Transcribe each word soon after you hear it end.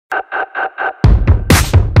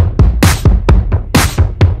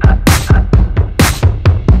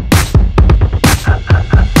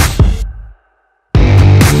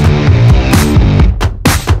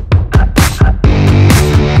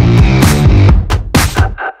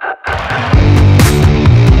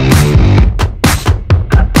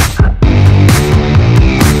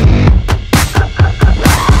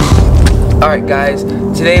guys,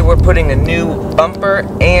 today we're putting a new bumper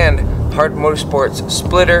and HÄRD Motorsports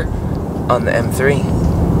splitter on the M3.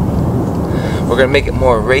 We're going to make it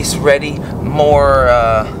more race ready, more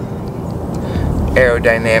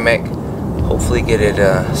aerodynamic, hopefully get it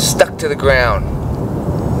stuck to the ground.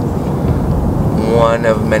 One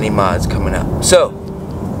of many mods coming up. So,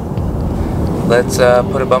 let's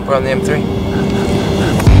put a bumper on the M3.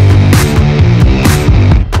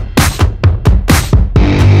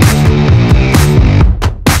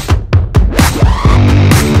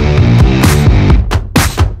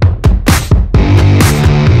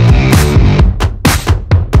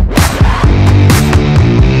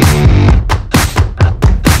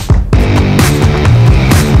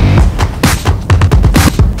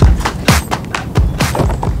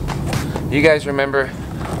 You guys remember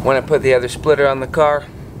when I put the other splitter on the car?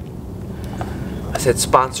 I said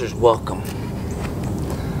sponsors welcome.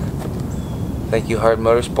 Thank you, HÄRD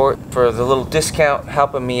Motorsport, for the little discount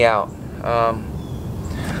helping me out.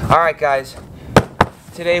 Alright guys,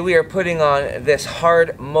 today we are putting on this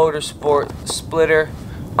HÄRD Motorsport splitter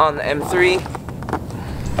on the M3.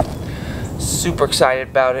 Super excited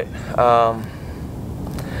about it.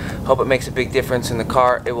 Hope it makes a big difference in the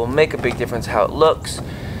car. It will make a big difference how it looks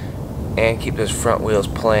and keep those front wheels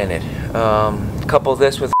planted. Couple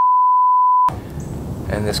this with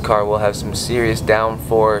and this car will have some serious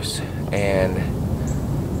downforce and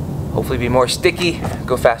hopefully be more sticky,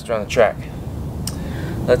 go faster on the track.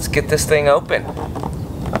 Let's get this thing open.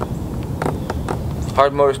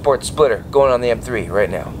 HÄRD Motorsport splitter going on the M3 right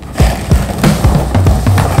now.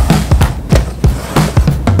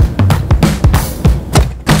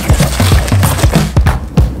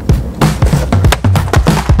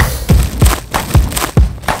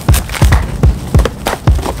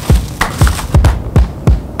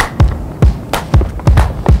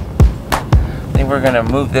 We're gonna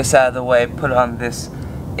move this out of the way, put on this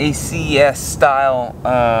ACS style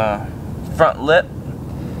front lip,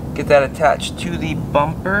 get that attached to the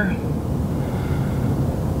bumper,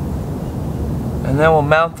 and then we'll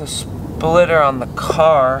mount the splitter on the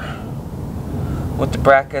car with the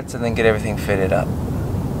brackets and then get everything fitted up,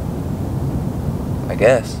 I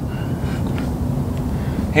guess.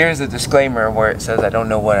 Here's a disclaimer where it says I don't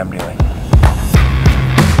know what I'm doing.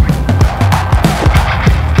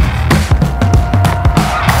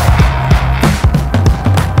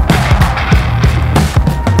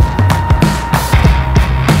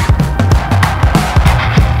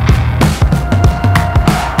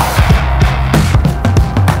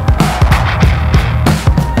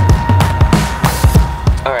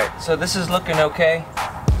 So this is looking okay.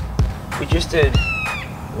 We just did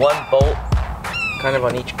one bolt kind of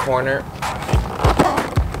on each corner,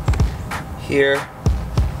 here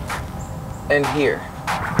and here.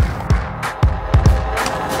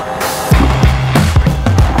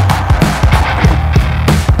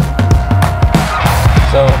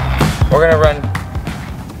 So we're gonna run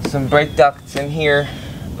some brake ducts in here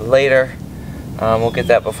later. We'll get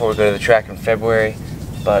that before we go to the track in February,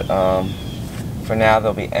 but for now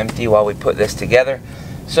they'll be empty while we put this together.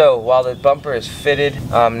 So while the bumper is fitted,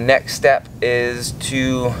 next step is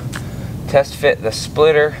to test fit the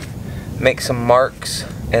splitter, make some marks,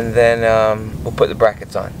 and then we'll put the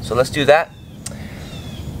brackets on. So let's do that.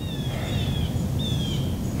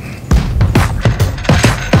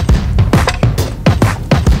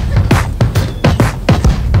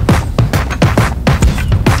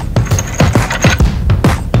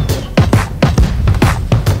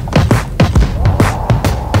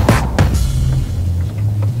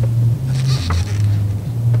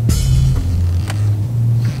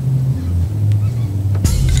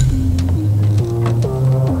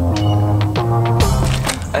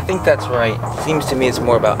 I think that's right. Seems to me it's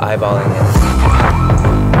more about eyeballing it.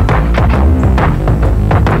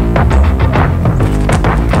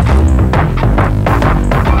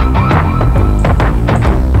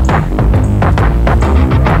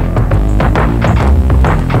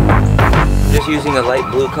 Just using a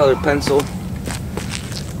light blue colored pencil.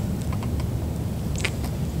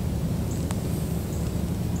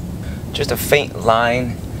 Just a faint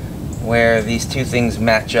line where these two things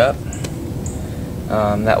match up.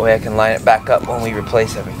 That way I can line it back up when we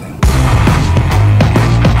replace everything.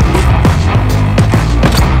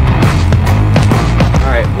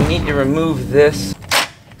 Alright, we need to remove this.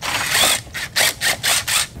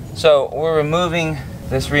 So we're removing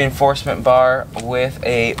this reinforcement bar with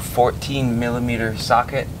a 14mm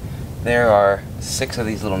socket. There are 6 of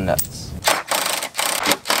these little nuts.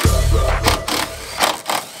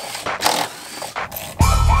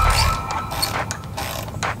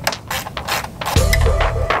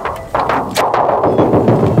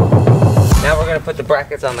 put the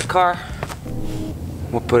brackets on the car.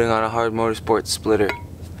 We're putting on a HÄRD Motorsport splitter.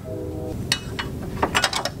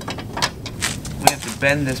 We have to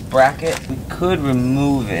bend this bracket. We could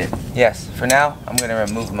remove it. Yes, for now, I'm gonna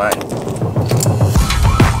remove mine.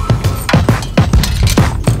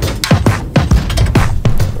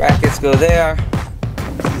 Brackets go there.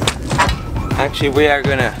 Actually, we are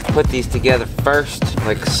gonna put these together first,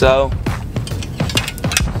 like so.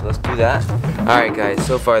 So let's do that. Alright guys,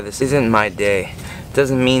 so far this isn't my day.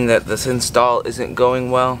 Doesn't mean that this install isn't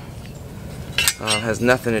going well. Has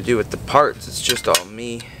nothing to do with the parts, it's just all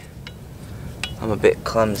me. I'm a bit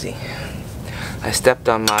clumsy. I stepped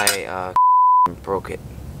on my and broke it.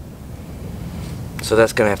 So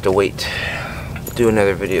that's gonna have to wait. We'll do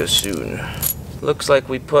another video soon. Looks like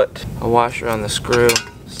we put a washer on the screw,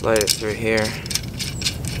 slide it through here,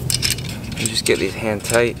 and just get these hand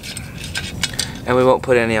tight. And we won't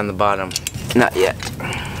put any on the bottom. Not yet.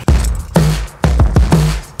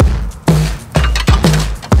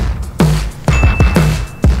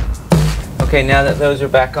 Okay, now that those are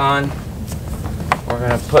back on, we're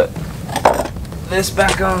gonna put this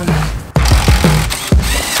back on.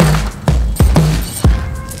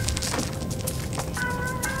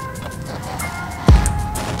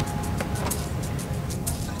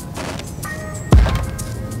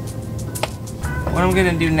 What I'm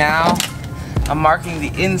gonna do now, I'm marking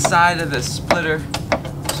the inside of the splitter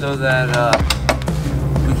so that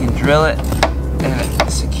we can drill it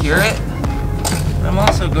and secure it. I'm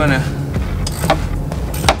also gonna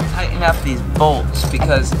tighten up these bolts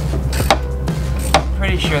because I'm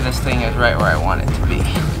pretty sure this thing is right where I want it to be.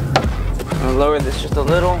 I'm gonna lower this just a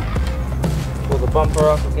little, pull the bumper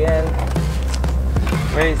up again,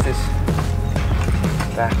 raise this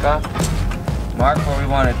back up, mark where we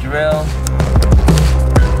want to drill.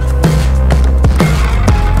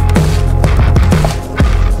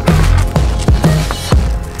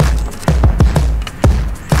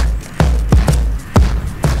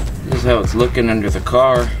 This is how it's looking under the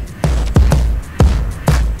car.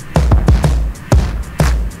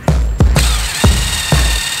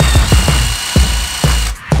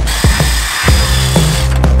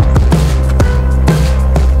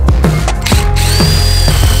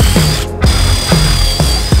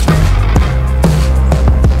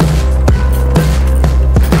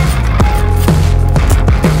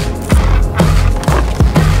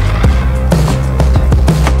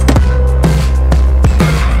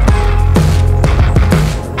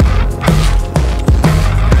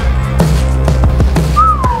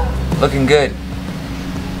 Looking good.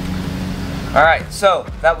 Alright, so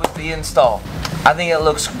that was the install. I think it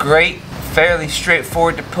looks great, fairly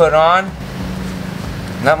straightforward to put on.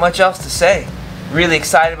 Not much else to say. Really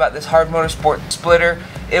excited about this HÄRD Motorsport splitter.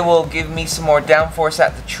 It will give me some more downforce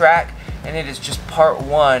at the track, and it is just part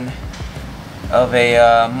one of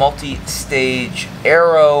a multi-stage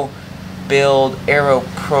Aero build, Aero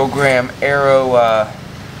program, Aero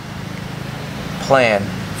plan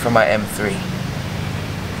for my M3.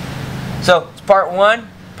 So it's part one.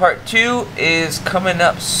 Part two is coming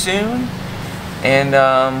up soon,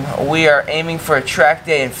 and we are aiming for a track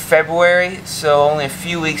day in February, so only a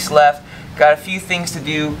few weeks left. Got a few things to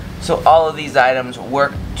do, so all of these items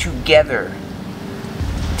work together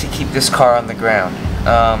to keep this car on the ground.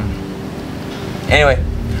 Anyway,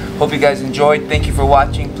 hope you guys enjoyed. Thank you for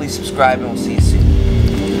watching. Please subscribe, and we'll see you soon.